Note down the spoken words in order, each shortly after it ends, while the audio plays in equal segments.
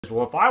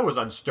well, if I was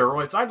on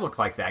steroids, I'd look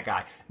like that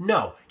guy.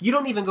 No, you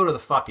don't even go to the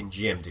fucking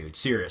gym, dude.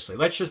 Seriously,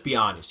 let's just be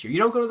honest here. You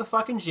don't go to the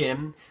fucking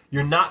gym,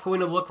 you're not going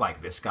to look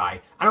like this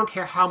guy. I don't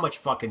care how much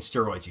fucking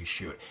steroids you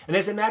shoot. And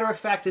as a matter of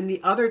fact, in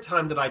the other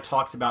time that I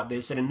talked about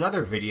this in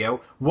another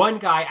video, one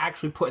guy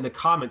actually put in the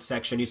comment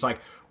section, he's like,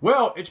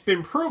 well, it's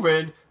been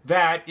proven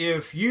that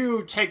if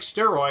you take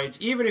steroids,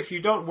 even if you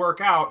don't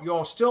work out,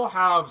 you'll still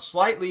have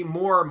slightly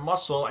more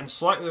muscle and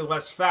slightly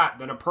less fat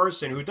than a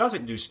person who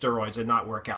doesn't do steroids and not work out.